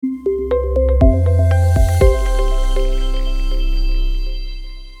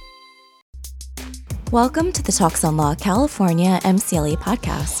Welcome to the Talks on Law California MCLE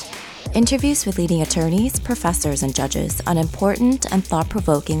podcast. Interviews with leading attorneys, professors, and judges on important and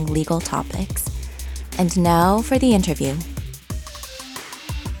thought-provoking legal topics. And now for the interview.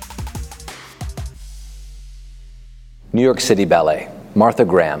 New York City Ballet, Martha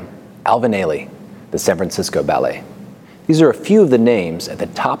Graham, Alvin Ailey, the San Francisco Ballet. These are a few of the names at the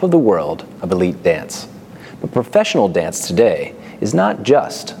top of the world of elite dance. But professional dance today is not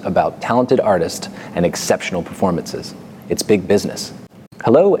just about talented artists and exceptional performances. It's big business.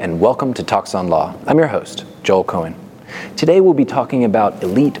 Hello and welcome to Talks on Law. I'm your host, Joel Cohen. Today we'll be talking about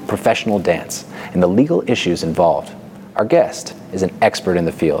elite professional dance and the legal issues involved. Our guest is an expert in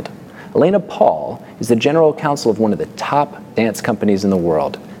the field. Elena Paul is the general counsel of one of the top dance companies in the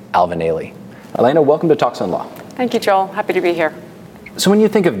world, Alvin Ailey. Elena, welcome to Talks on Law. Thank you, Joel. Happy to be here. So when you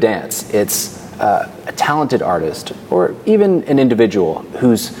think of dance, it's a talented artist or even an individual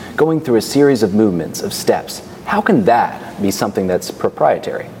who's going through a series of movements, of steps. How can that be something that's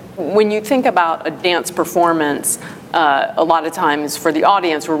proprietary? When you think about a dance performance, a lot of times for the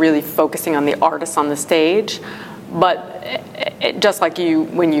audience, we're really focusing on the artist on the stage. But just like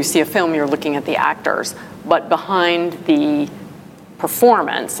when you see a film, you're looking at the actors. But behind the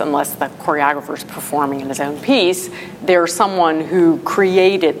performance, unless the choreographer's performing in his own piece, there's someone who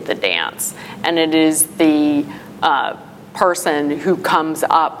created the dance. And it is the person who comes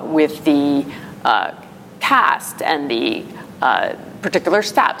up with the cast and the particular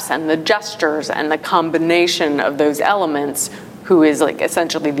steps and the gestures and the combination of those elements who is like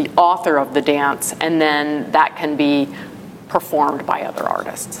essentially the author of the dance, and then that can be performed by other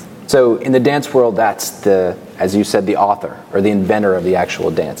artists. So in the dance world, that's as you said, the author or the inventor of the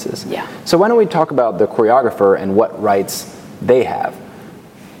actual dances. Yeah. So why don't we talk about the choreographer and what rights they have?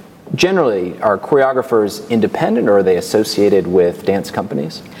 Generally, are choreographers independent or are they associated with dance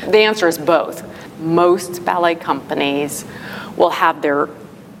companies? The answer is both. Most ballet companies will have their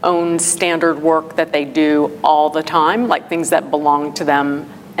own standard work that they do all the time, like things that belong to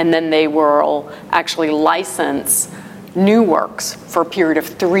them, and then they will actually license new works for a period of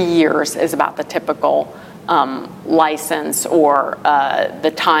 3 years is about the typical license or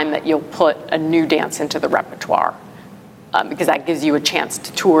the time that you'll put a new dance into the repertoire. Because that gives you a chance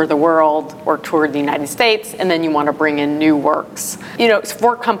to tour the world or tour the United States, and then you want to bring in new works. You know,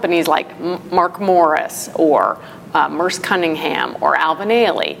 for companies like Mark Morris or Merce Cunningham or Alvin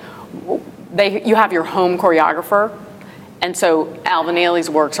Ailey, you have your home choreographer, and so Alvin Ailey's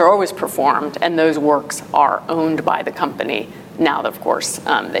works are always performed, and those works are owned by the company. Now, of course,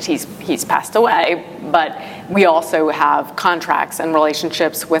 that he's passed away, but we also have contracts and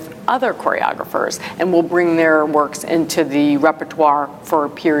relationships with other choreographers, and we'll bring their works into the repertoire for a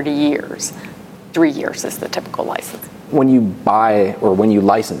period of years. 3 years is the typical license. When you buy or when you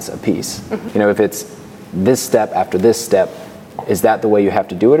license a piece, you know, if it's this step after this step, is that the way you have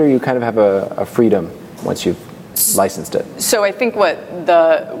to do it, or you kind of have a freedom once you've licensed it? So I think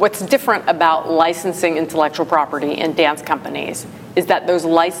what's different about licensing intellectual property in dance companies is that those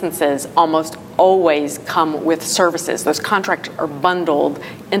licenses almost always come with services. Those contracts are bundled,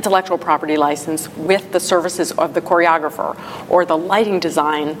 intellectual property license with the services of the choreographer, or the lighting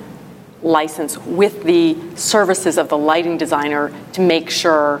design license with the services of the lighting designer to make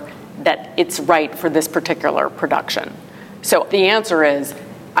sure that it's right for this particular production. So the answer is,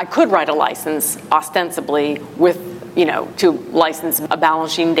 I could write a license ostensibly to license a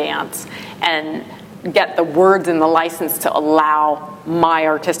Balanchine dance and get the words in the license to allow my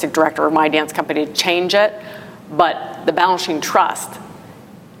artistic director or my dance company to change it, but the Balanchine Trust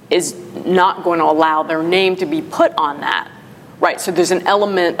is not going to allow their name to be put on that, right? So there's an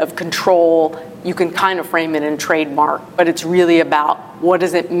element of control. You can kind of frame it in trademark, but it's really about what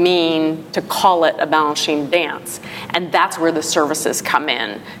does it mean to call it a Balanchine dance? And that's where the services come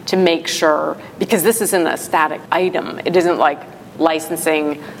in to make sure, because this isn't a static item. It isn't like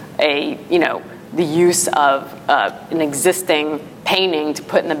licensing the use of an existing painting to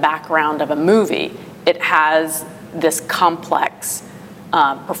put in the background of a movie. It has this complex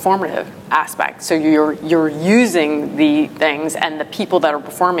performative aspect. So you're using the things, and the people that are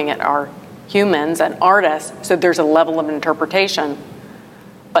performing it are humans and artists, so there's a level of interpretation.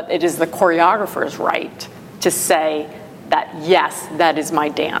 But it is the choreographer's right to say that, yes, that is my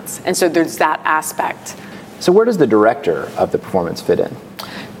dance. And so there's that aspect. So where does the director of the performance fit in?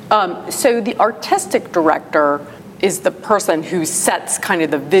 So the artistic director is the person who sets kind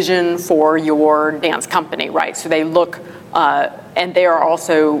of the vision for your dance company, right? So they look, and they are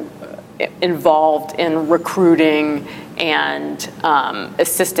also involved in recruiting and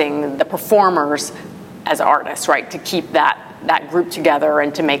assisting the performers as artists, right, to keep that that group together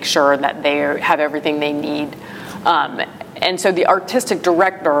and to make sure that they have everything they need. And so the artistic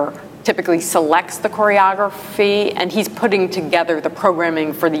director typically selects the choreography, and he's putting together the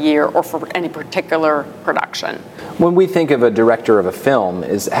programming for the year or for any particular production. When we think of a director of a film,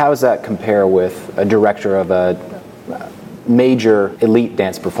 how does that compare with a director of a major elite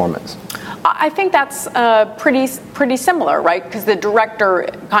dance performance? I think that's pretty similar, right? Because the director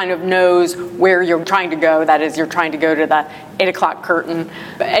kind of knows where you're trying to go. That is, you're trying to go to the 8 o'clock curtain,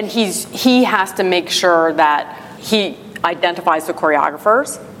 and he has to make sure that he identifies the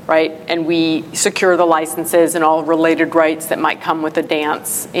choreographers, right? And we secure the licenses and all related rights that might come with the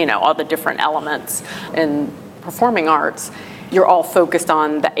dance, all the different elements. In performing arts, you're all focused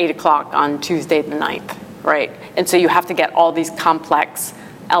on the 8 o'clock on Tuesday the 9th, right? And so you have to get all these complex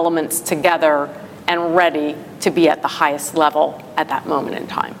elements together and ready to be at the highest level at that moment in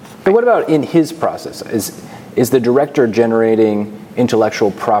time. But what about in his process? Is the director generating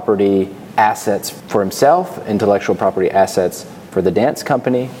intellectual property assets for himself, intellectual property assets for the dance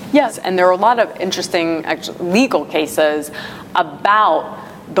company? Yes, and there are a lot of interesting legal cases about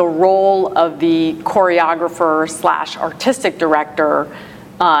the role of the choreographer / artistic director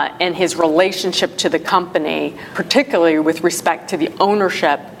and his relationship to the company, particularly with respect to the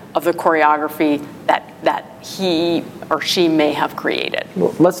ownership of the choreography that he or she may have created.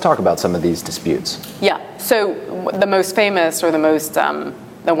 Well, let's talk about some of these disputes. Yeah, so the most famous, or the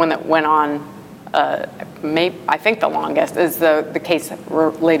one that went on, I think the longest, is the case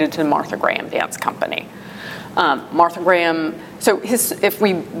related to the Martha Graham Dance Company. Martha Graham, if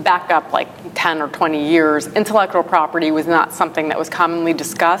we back up like 10 or 20 years, intellectual property was not something that was commonly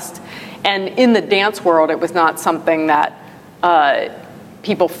discussed. And in the dance world, it was not something that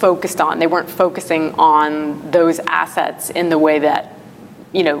people focused on. They weren't focusing on those assets in the way that,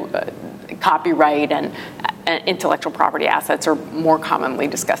 copyright and intellectual property assets are more commonly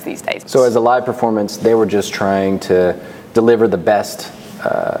discussed these days. So as a live performance, they were just trying to deliver the best,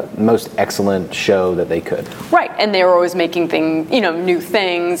 most excellent show that they could. Right, and they were always making new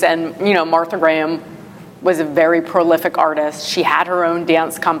things, and Martha Graham was a very prolific artist. She had her own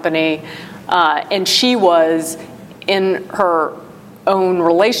dance company, and she was in her own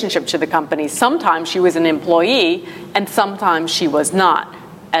relationship to the company. Sometimes she was an employee, and sometimes she was not.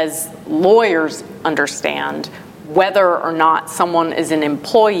 As lawyers understand, whether or not someone is an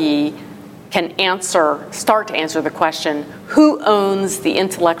employee can start to answer the question, who owns the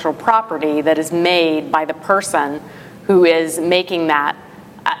intellectual property that is made by the person who is making that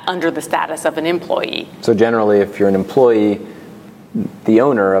under the status of an employee? So generally, if you're an employee, the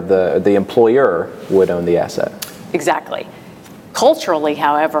owner of the employer would own the asset. Exactly. Culturally,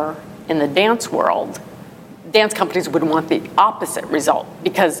 however, in the dance world, dance companies would want the opposite result,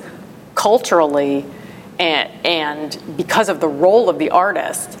 because culturally and because of the role of the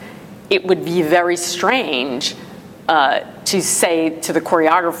artist, it would be very strange to say to the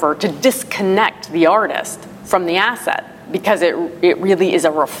choreographer to disconnect the artist from the asset, because it really is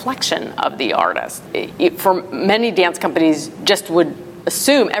a reflection of the artist. For many dance companies just would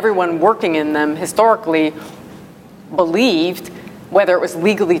assume everyone working in them historically believed, whether it was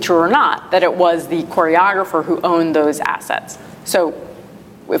legally true or not, that it was the choreographer who owned those assets. So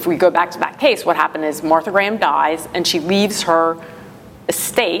if we go back to that case, what happened is Martha Graham dies, and she leaves her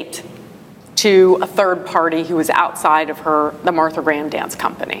estate to a third party who was outside of the Martha Graham Dance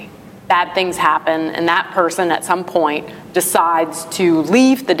Company. Bad things happen, and that person at some point decides to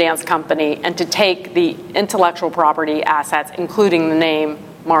leave the dance company and to take the intellectual property assets, including the name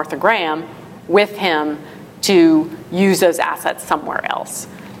Martha Graham, with him to use those assets somewhere else.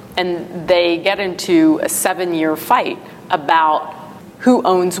 And they get into a 7-year fight about who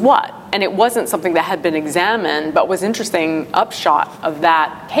owns what. And it wasn't something that had been examined, but was interesting upshot of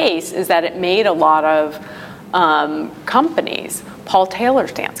that case is that it made a lot of companies, Paul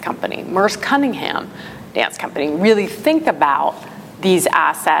Taylor's dance company, Merce Cunningham Dance Company, really think about these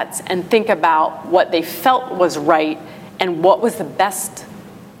assets and think about what they felt was right and what was the best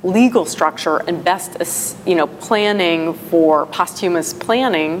legal structure and best, planning for posthumous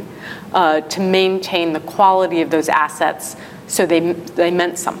planning to maintain the quality of those assets so they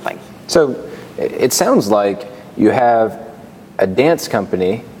meant something. So it sounds like you have a dance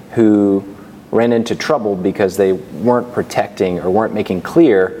company who ran into trouble because they weren't protecting or weren't making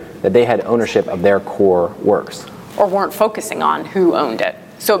clear that they had ownership of their core works. Or weren't focusing on who owned it.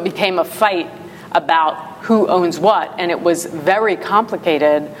 So it became a fight about who owns what, and it was very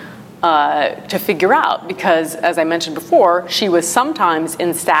complicated to figure out because, as I mentioned before, she was sometimes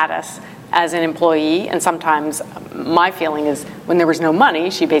in status as an employee, and sometimes my feeling is when there was no money,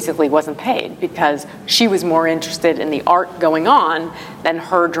 she basically wasn't paid because she was more interested in the art going on than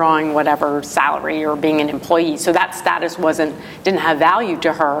her drawing whatever salary or being an employee. So that status didn't have value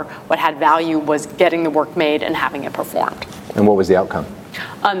to her. What had value was getting the work made and having it performed. And what was the outcome?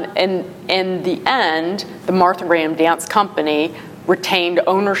 In the end, the Martha Graham Dance Company retained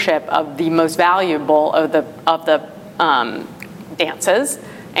ownership of the most valuable of the dances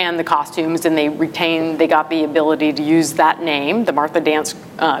and the costumes, and they got the ability to use that name. The Martha Dance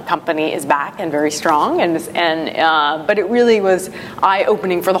Company is back and very strong, but it really was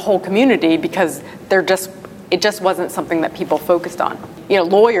eye-opening for the whole community because it just wasn't something that people focused on.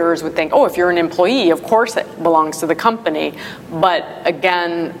 Lawyers would think, if you're an employee, of course it belongs to the company. But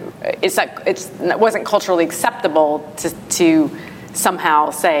again, it wasn't culturally acceptable to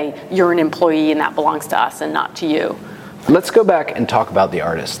somehow say you're an employee and that belongs to us and not to you. Let's go back and talk about the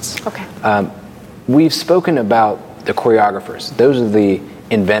artists. Okay. We've spoken about the choreographers. Those are the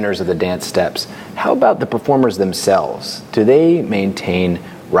inventors of the dance steps. How about the performers themselves? Do they maintain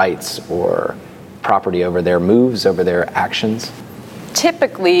rights or property over their moves, over their actions?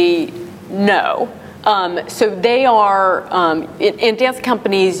 Typically, no. So they are, in dance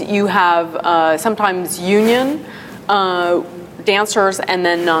companies, you have sometimes union dancers and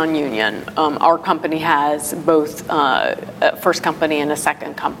then non-union. Our company has both a first company and a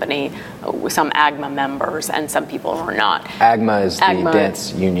second company with some AGMA members and some people who are not. AGMA is the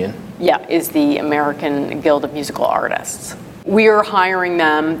dance union? Yeah, is the American Guild of Musical Artists. We are hiring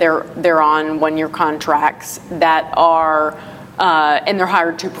them. They're on one-year contracts that are, and they're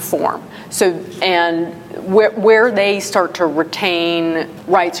hired to perform. So, and where they start to retain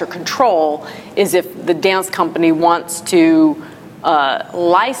rights or control is if the dance company wants to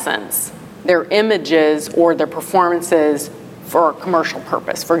license their images or their performances for a commercial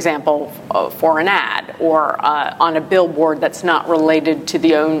purpose. For example, for an ad or on a billboard that's not related to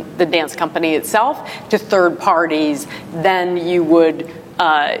the dance company itself, to third parties, then you would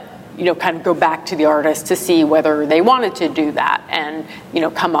kind of go back to the artist to see whether they wanted to do that and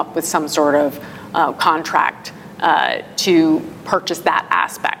come up with some sort of contract to purchase that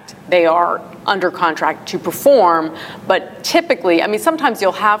aspect. They are under contract to perform, but typically, sometimes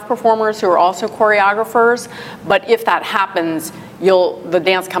you'll have performers who are also choreographers, but if that happens, the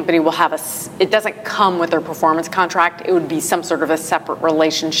dance company will have it doesn't come with their performance contract, it would be some sort of a separate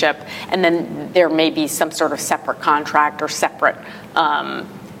relationship, and then there may be some sort of separate contract or separate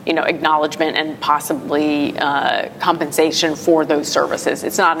acknowledgement and possibly compensation for those services.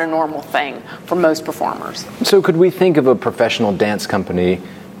 It's not a normal thing for most performers. So could we think of a professional dance company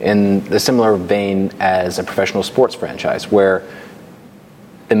in a similar vein as a professional sports franchise, where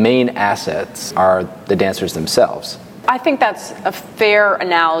the main assets are the dancers themselves? I think that's a fair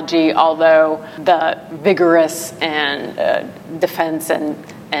analogy, although the vigorous and defense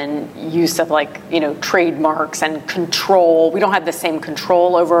and use of trademarks and control. We don't have the same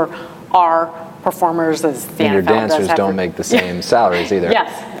control over our performers as the NFL does. And your dancers don't make the same salaries either.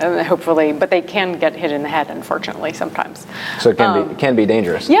 Yes, hopefully, but they can get hit in the head, unfortunately, sometimes. So it can be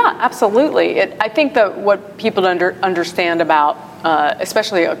dangerous. Yeah, absolutely. I think that what people understand about,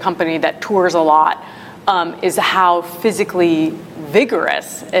 especially a company that tours a lot, is how physically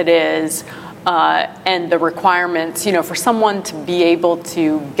vigorous it is. And the requirements, for someone to be able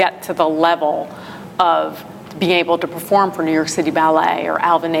to get to the level of being able to perform for New York City Ballet or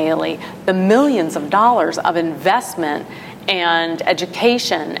Alvin Ailey, the millions of dollars of investment and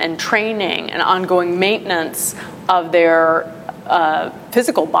education and training and ongoing maintenance of their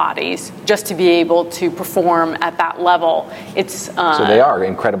physical bodies just to be able to perform at that level. So they are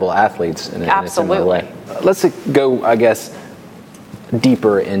incredible athletes in a similar way. Let's go, I guess,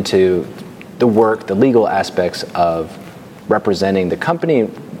 deeper into the work, the legal aspects of representing the company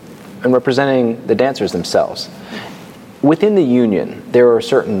and representing the dancers themselves. Within the union, there are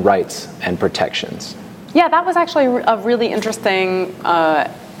certain rights and protections. Yeah, that was actually a really interesting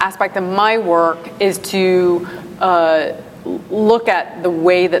aspect of my work, is to look at the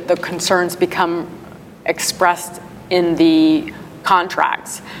way that the concerns become expressed in the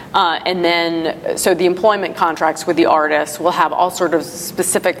contracts. And then, so the employment contracts with the artists will have all sort of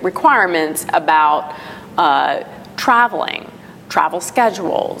specific requirements about travel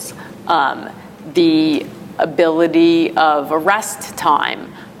schedules, the ability of arrest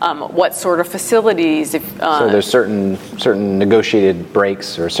time, what sort of facilities. So there's certain negotiated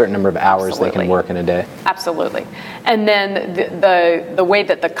breaks or a certain number of hours they can work in a day. Absolutely. And then the way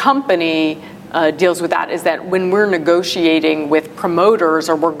that the company deals with that is that when we're negotiating with promoters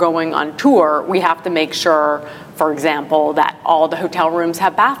or we're going on tour, we have to make sure, for example, that all the hotel rooms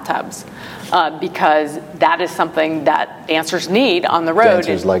have bathtubs, because that is something that dancers need on the road.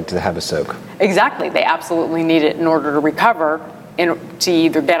 Dancers like to have a soak. Exactly. They absolutely need it in order to recover, to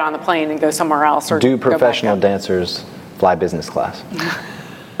either get on the plane and go somewhere else or do go professional back up. dancers fly business class?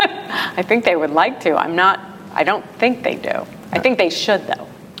 I think they would like to. I don't think they do. I think they should, though.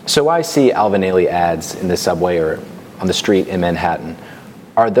 So I see Alvin Ailey ads in the subway or on the street in Manhattan.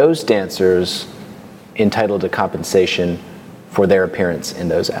 Are those dancers entitled to compensation for their appearance in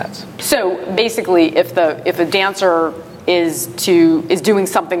those ads? So basically, if a dancer is doing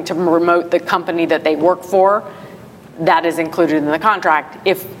something to promote the company that they work for, that is included in the contract.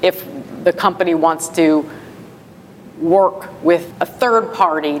 If the company wants to work with a third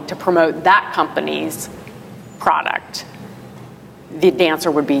party to promote that company's product, the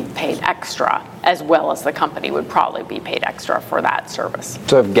dancer would be paid extra, as well as the company would probably be paid extra for that service.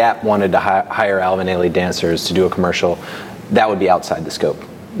 So if Gap wanted to hire Alvin Ailey dancers to do a commercial, that would be outside the scope.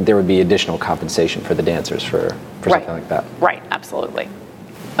 There would be additional compensation for the dancers for something like that. Right, absolutely.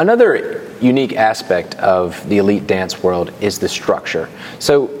 Another unique aspect of the elite dance world is the structure.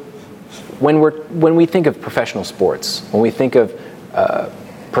 So when we think of professional sports, when we think of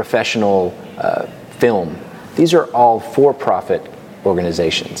professional film, these are all for-profit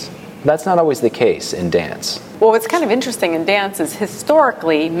organizations. That's not always the case in dance. Well, what's kind of interesting in dance is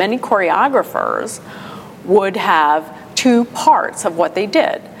historically, many choreographers would have two parts of what they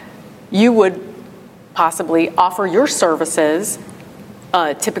did. You would possibly offer your services,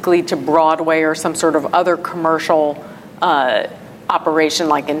 typically to Broadway or some sort of other commercial operation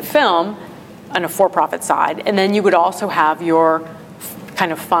like in film, on a for-profit side, and then you would also have your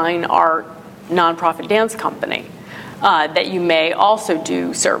kind of fine art nonprofit dance company that you may also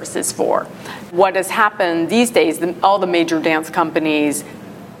do services for. What has happened these days, all the major dance companies,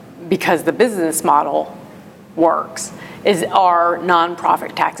 because the business model works, are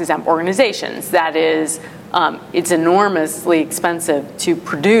nonprofit tax-exempt organizations. That is, it's enormously expensive to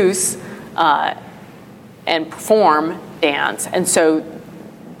produce and perform dance, and so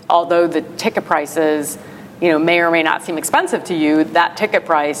although the ticket prices may or may not seem expensive to you, that ticket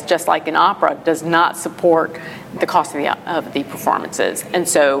price, just like in opera, does not support the cost of the performances. And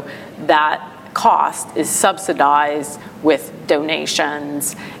so that cost is subsidized with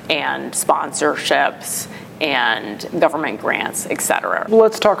donations and sponsorships and government grants, et cetera. Well,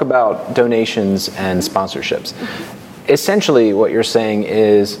 let's talk about donations and sponsorships. Essentially, what you're saying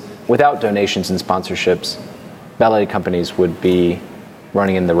is without donations and sponsorships, ballet companies would be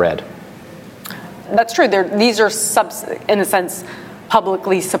running in the red. That's true. These are, in a sense,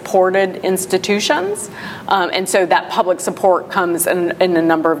 publicly supported institutions. And so that public support comes in a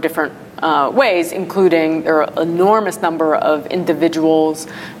number of different ways, including there are an enormous number of individuals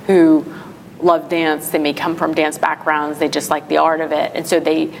who love dance. They may come from dance backgrounds. They just like the art of it. And so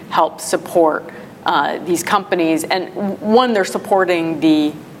they help support these companies. And one, they're supporting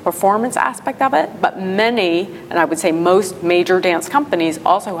the performance aspect of it, but many, and I would say most major dance companies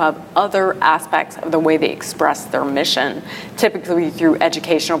also have other aspects of the way they express their mission, typically through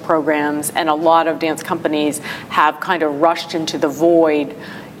educational programs, and a lot of dance companies have kind of rushed into the void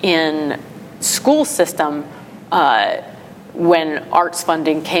in school system when arts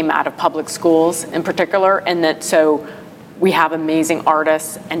funding came out of public schools in particular, and that so we have amazing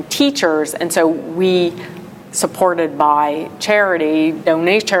artists and teachers, and so we, supported by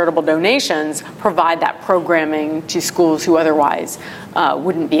charitable donations, provide that programming to schools who otherwise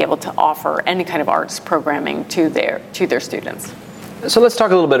wouldn't be able to offer any kind of arts programming to their students. So let's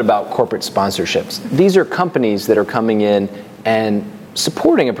talk a little bit about corporate sponsorships. These are companies that are coming in and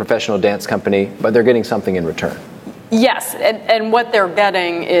supporting a professional dance company, but they're getting something in return. Yes, and what they're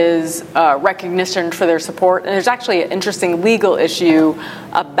getting is recognition for their support. And there's actually an interesting legal issue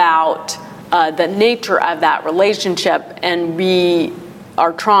about the nature of that relationship, and we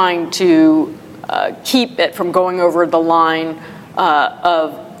are trying to keep it from going over the line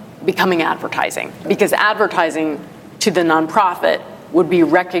of becoming advertising, because advertising to the nonprofit would be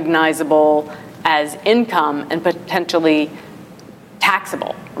recognizable as income and potentially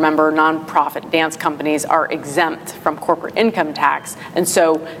taxable. Remember, nonprofit dance companies are exempt from corporate income tax, and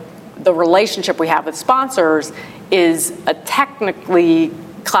so the relationship we have with sponsors is a technically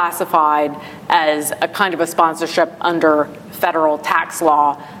classified as a kind of a sponsorship under federal tax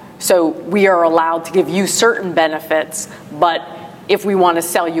law. So we are allowed to give you certain benefits, but if we want to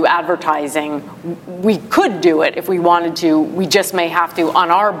sell you advertising, we could do it if we wanted to. We just may have to,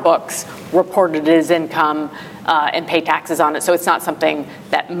 on our books, report it as income and pay taxes on it. So it's not something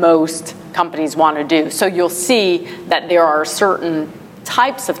that most companies want to do. So you'll see that there are certain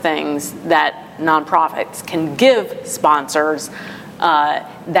types of things that nonprofits can give sponsors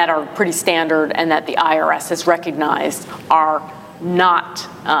that are pretty standard and that the IRS has recognized are not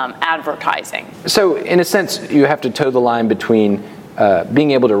advertising. So in a sense, you have to toe the line between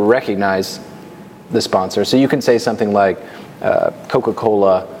being able to recognize the sponsor. So you can say something like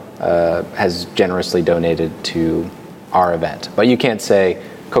Coca-Cola has generously donated to our event, but you can't say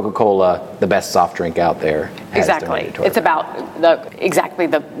Coca-Cola, the best soft drink out there, has donated to our It's event. about exactly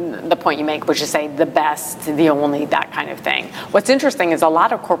the point you make, which is say the best, the only, that kind of thing. What's interesting is a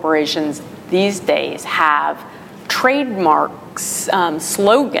lot of corporations these days have trademarks,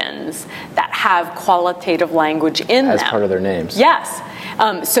 slogans that have qualitative language in them. As part of their names. Yes,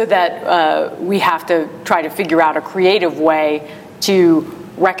 so that we have to try to figure out a creative way to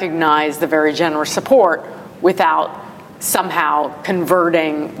recognize the very generous support without somehow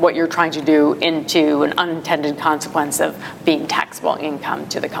converting what you're trying to do into an unintended consequence of being taxable income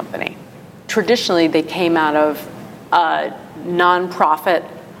to the company. Traditionally, they came out of a nonprofit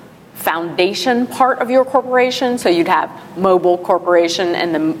foundation part of your corporation. So you'd have Mobile Corporation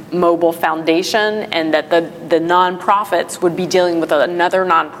and the Mobile Foundation, and that the nonprofits would be dealing with another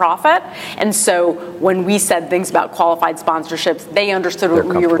nonprofit. And so when we said things about qualified sponsorships, they understood what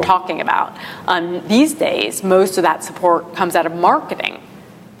we were talking about. These days, most of that support comes out of marketing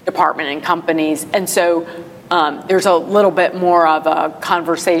department in companies. And so there's a little bit more of a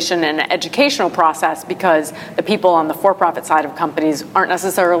conversation and an educational process because the people on the for-profit side of companies aren't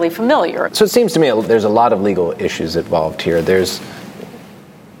necessarily familiar. So it seems to me there's a lot of legal issues involved here. There's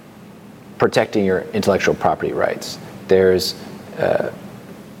protecting your intellectual property rights. There's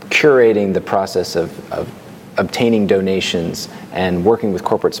curating the process of obtaining donations and working with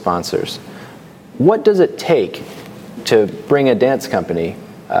corporate sponsors. What does it take to bring a dance company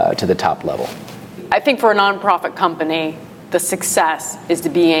to the top level? I think for a nonprofit company, the success is to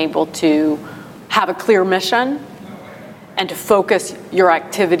be able to have a clear mission and to focus your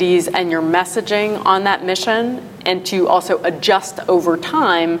activities and your messaging on that mission, and to also adjust over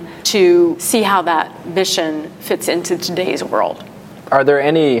time to see how that mission fits into today's world. Are there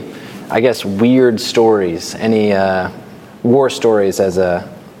any, I guess, weird stories, any war stories as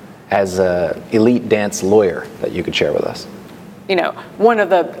a elite dance lawyer that you could share with us? You know, one of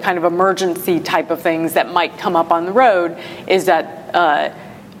the kind of emergency type of things that might come up on the road is that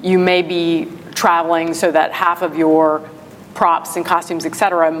you may be traveling so that half of your props and costumes, et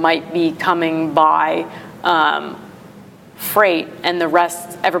cetera, might be coming by freight and the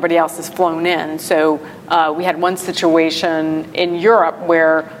rest, everybody else is flown in. So we had one situation in Europe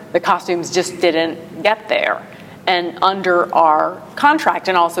where the costumes just didn't get there. And under our contract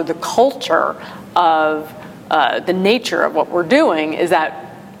and also the culture of the nature of what we're doing is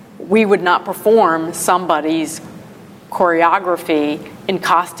that we would not perform somebody's choreography in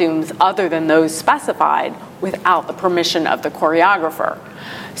costumes other than those specified without the permission of the choreographer.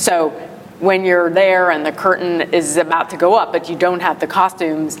 So when you're there and the curtain is about to go up, but you don't have the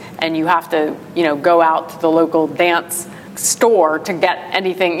costumes and you have to, go out to the local dance store to get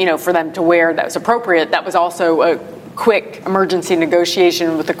anything, for them to wear that was appropriate, that was also a quick emergency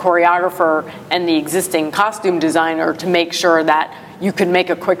negotiation with the choreographer and the existing costume designer to make sure that you could make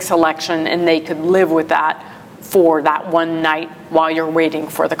a quick selection and they could live with that for that one night while you're waiting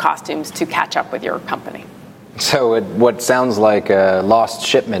for the costumes to catch up with your company. So what sounds like a lost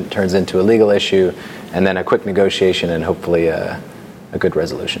shipment turns into a legal issue and then a quick negotiation and hopefully a good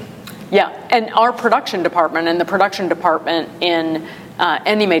resolution. Yeah, and our production department and the production department in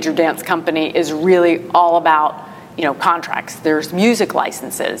any major dance company is really all about contracts. There's music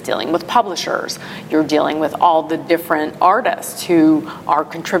licenses, dealing with publishers. You're dealing with all the different artists who are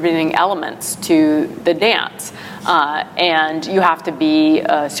contributing elements to the dance. And you have to be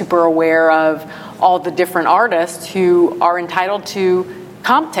super aware of all the different artists who are entitled to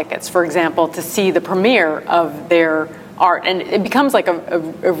comp tickets, for example, to see the premiere of their art. And it becomes like a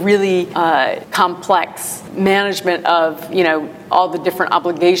really complex management of, all the different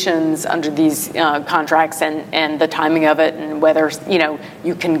obligations under these contracts and the timing of it, and whether,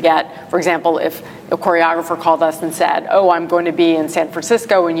 you can get, for example, if a choreographer called us and said, I'm going to be in San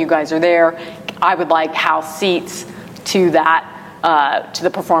Francisco and you guys are there, I would like house seats to that, to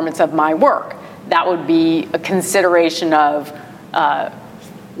the performance of my work. That would be a consideration of,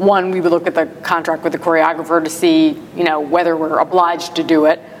 one, we would look at the contract with the choreographer to see, whether we're obliged to do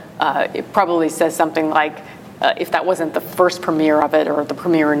it. It probably says something like, if that wasn't the first premiere of it or the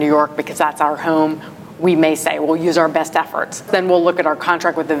premiere in New York, because that's our home, we may say we'll use our best efforts. Then we'll look at our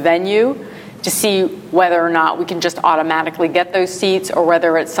contract with the venue to see whether or not we can just automatically get those seats, or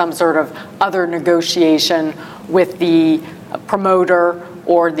whether it's some sort of other negotiation with the promoter,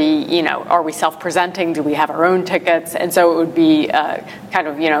 or are we self-presenting? Do we have our own tickets? And so it would be kind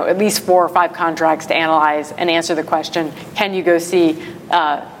of, at least 4 or 5 contracts to analyze and answer the question, can you go see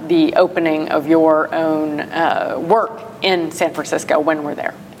the opening of your own work in San Francisco when we're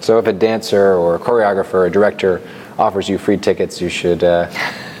there? So if a dancer or a choreographer or a director offers you free tickets, you should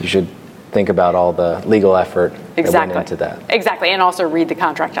think about all the legal effort that went into that. Exactly, and also read the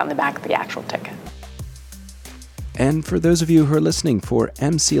contract on the back of the actual ticket. And for those of you who are listening for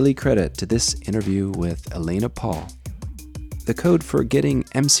MCLE credit to this interview with Elena Paul, the code for getting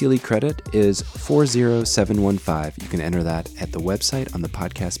MCLE credit is 40715. You can enter that at the website on the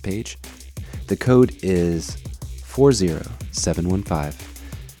podcast page. The code is 40715.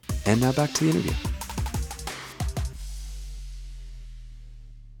 And now back to the interview.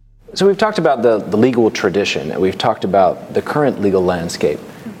 So we've talked about the legal tradition, and we've talked about the current legal landscape.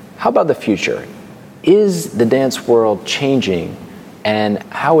 How about the future? Is the dance world changing, and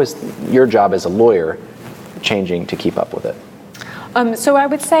how is your job as a lawyer changing to keep up with it? So I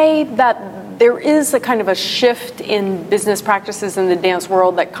would say that there is a kind of a shift in business practices in the dance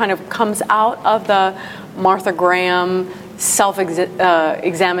world that kind of comes out of the Martha Graham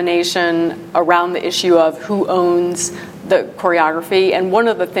self-examination around the issue of who owns the choreography. And one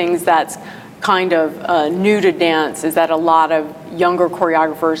of the things that's kind of new to dance is that a lot of younger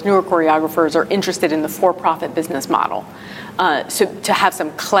choreographers, newer choreographers, are interested in the for-profit business model. So to have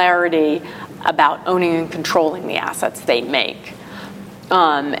some clarity about owning and controlling the assets they make.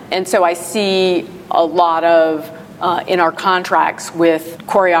 And so I see a lot of, in our contracts with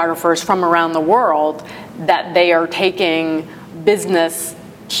choreographers from around the world, that they are taking business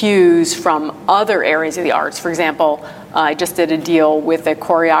cues from other areas of the arts. For example, I just did a deal with a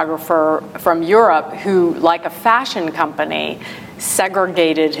choreographer from Europe who, like a fashion company,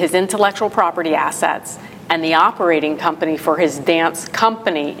 segregated his intellectual property assets and the operating company for his dance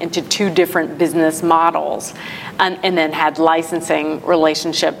company into 2 different business models, and then had licensing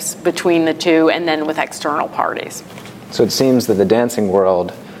relationships between the 2, and then with external parties. So it seems that the dancing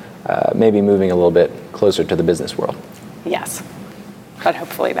world may be moving a little bit closer to the business world. Yes, but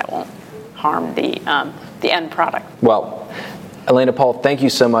hopefully that won't harm the end product. Well, Elena Paul, thank you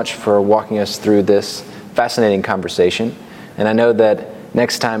so much for walking us through this fascinating conversation. And I know that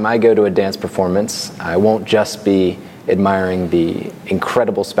next time I go to a dance performance, I won't just be admiring the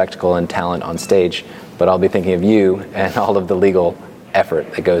incredible spectacle and talent on stage, but I'll be thinking of you and all of the legal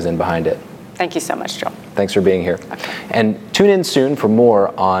effort that goes in behind it. Thank you so much, Joel. Thanks for being here. Okay. And tune in soon for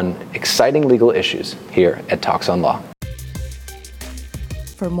more on exciting legal issues here at Talks on Law.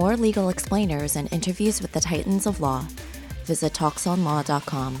 For more legal explainers and interviews with the titans of law, visit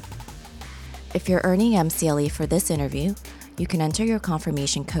talksonlaw.com. If you're earning MCLE for this interview, you can enter your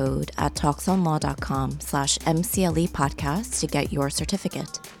confirmation code at talksonlaw.com/MCLE podcast to get your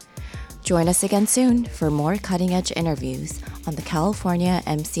certificate. Join us again soon for more cutting-edge interviews on the California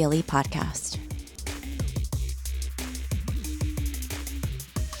MCLE podcast.